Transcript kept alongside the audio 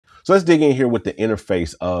So let's dig in here with the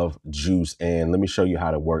interface of Juice, and let me show you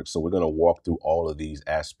how it works. So we're going to walk through all of these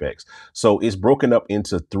aspects. So it's broken up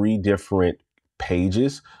into 3 different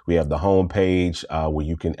pages. We have the home page where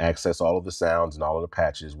you can access all of the sounds and all of the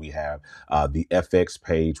patches. We have the FX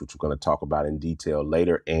page, which we're going to talk about in detail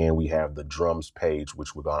later. And we have the drums page,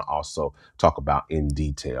 which we're going to also talk about in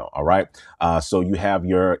detail. All right. So you have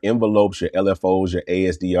your envelopes, your LFOs, your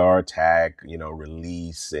ASDR, tag,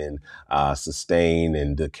 release and sustain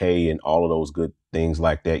and decay and all of those good things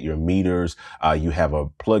like that. Your meters, you have a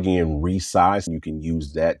plug-in resize. You can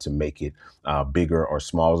use that to make it bigger or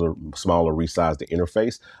smaller resize the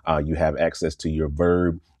interface. You have access to your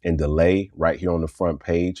verb and delay right here on the front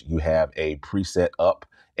page. You have a preset up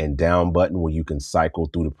and down button where you can cycle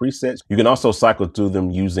through the presets. You can also cycle through them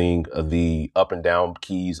using the up and down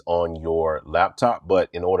keys on your laptop. But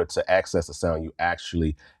in order to access the sound, you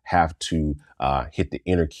actually have to hit the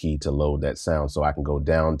enter key to load that sound. So I can go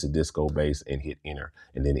down to disco bass and hit enter,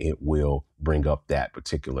 and then it will bring up that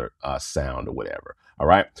particular sound or whatever. All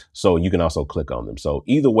right. So you can also click on them. So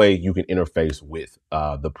either way, you can interface with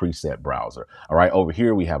the preset browser. All right. Over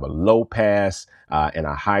here, we have a low pass and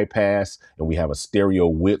a high pass, and we have a stereo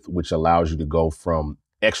width, which allows you to go from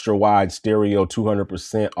extra wide stereo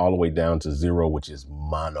 200% all the way down to 0, which is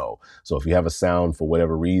mono. So if you have a sound for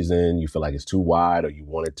whatever reason, you feel like it's too wide or you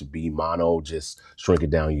want it to be mono, just shrink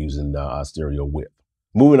it down using the stereo width.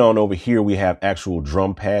 Moving on over here, we have actual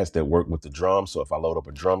drum pads that work with the drum. So if I load up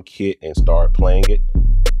a drum kit and start playing it,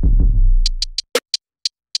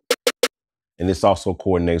 and this also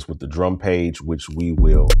coordinates with the drum page, which we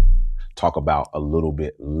will talk about a little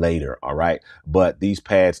bit later. All right. But these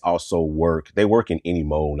pads also work. They work in any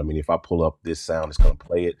mode. I mean, if I pull up this sound, it's going to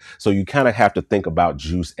play it. So you kind of have to think about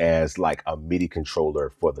Juice as like a MIDI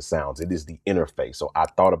controller for the sounds. It is the interface. So I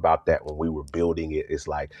thought about that when we were building it. It's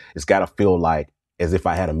like, it's got to feel like as if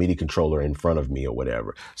I had a MIDI controller in front of me or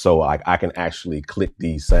whatever. So like I can actually click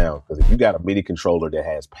these sounds, because if you got a MIDI controller that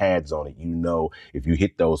has pads on it, if you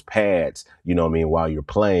hit those pads, while you're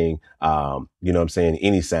playing,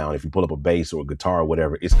 any sound, if you pull up a bass or a guitar or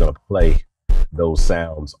whatever, it's going to play those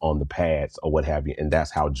sounds on the pads or what have you. And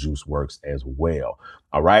that's how Juice works as well.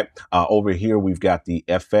 All right. Over here, we've got the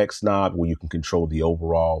FX knob where you can control the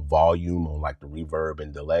overall volume on like the reverb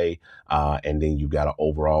and delay. And then you've got an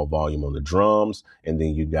overall volume on the drums. And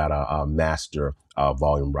then you've got a master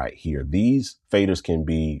volume right here. These faders can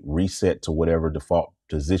be reset to whatever default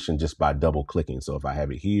position just by double clicking. So if I have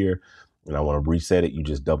it here and I want to reset it, you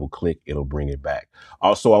just double click, it'll bring it back.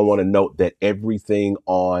 Also, I want to note that everything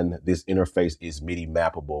on this interface is MIDI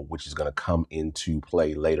mappable, which is going to come into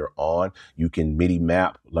play later on. You can MIDI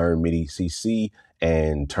map, learn MIDI CC,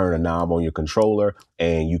 and turn a knob on your controller,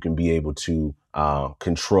 and you can be able to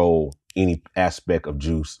control any aspect of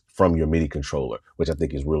Juice from your MIDI controller, which I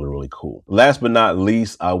think is really, really cool. Last but not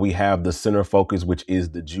least, we have the center focus, which is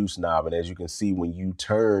the Juice knob. And as you can see, when you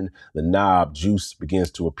turn the knob, Juice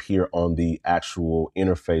begins to appear on the actual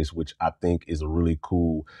interface, which I think is a really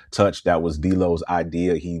cool touch. That was DLO's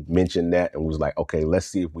idea. He mentioned that and was like, okay, let's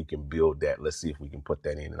see if we can build that. Let's see if we can put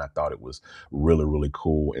that in. And I thought it was really, really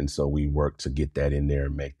cool. And so we worked to get that in there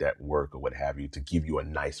and make that work or what have you, to give you a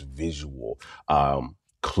nice visual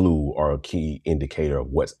clue or a key indicator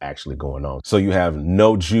of what's actually going on. So you have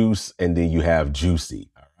no Juice and then you have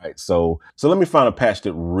Juicy. All right. So let me find a patch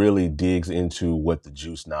that really digs into what the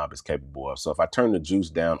Juice knob is capable of. So if I turn the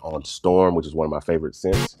Juice down on Storm, which is one of my favorite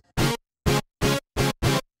synths,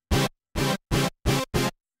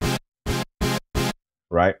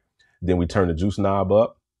 right? Then we turn the Juice knob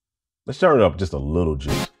up. Let's turn it up just a little,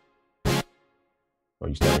 Juice. Oh,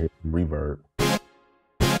 you start hearing reverb.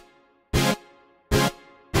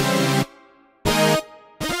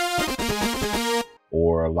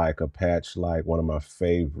 Or like a patch like one of my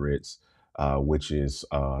favorites, which is,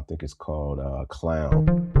 I think it's called Clown.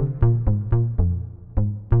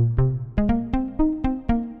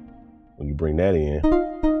 When you bring that in,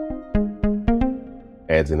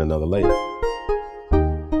 adds in another layer.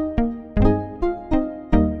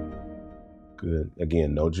 Good.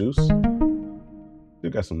 Again, no Juice.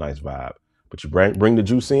 Still got some nice vibe. But you bring the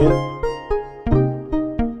Juice in.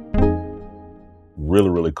 Really,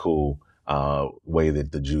 really cool way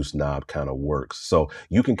that the Juice knob kind of works. So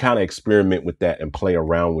you can kind of experiment with that and play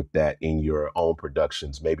around with that in your own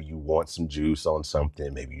productions. Maybe you want some Juice on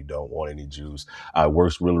something. Maybe you don't want any Juice. It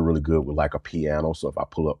works really, really good with like a piano. So if I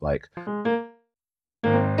pull up like,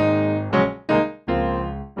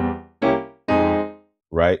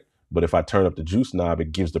 right? But if I turn up the Juice knob,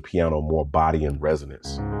 it gives the piano more body and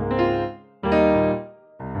resonance.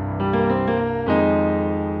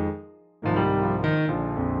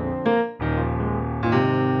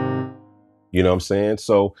 You know what I'm saying?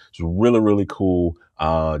 So it's really, really cool.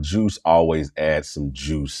 Juice always adds some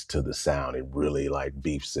juice to the sound. It really like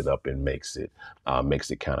beefs it up and makes it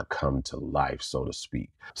kind of come to life, so to speak.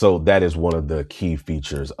 So that is one of the key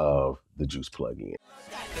features of the Juice plugin.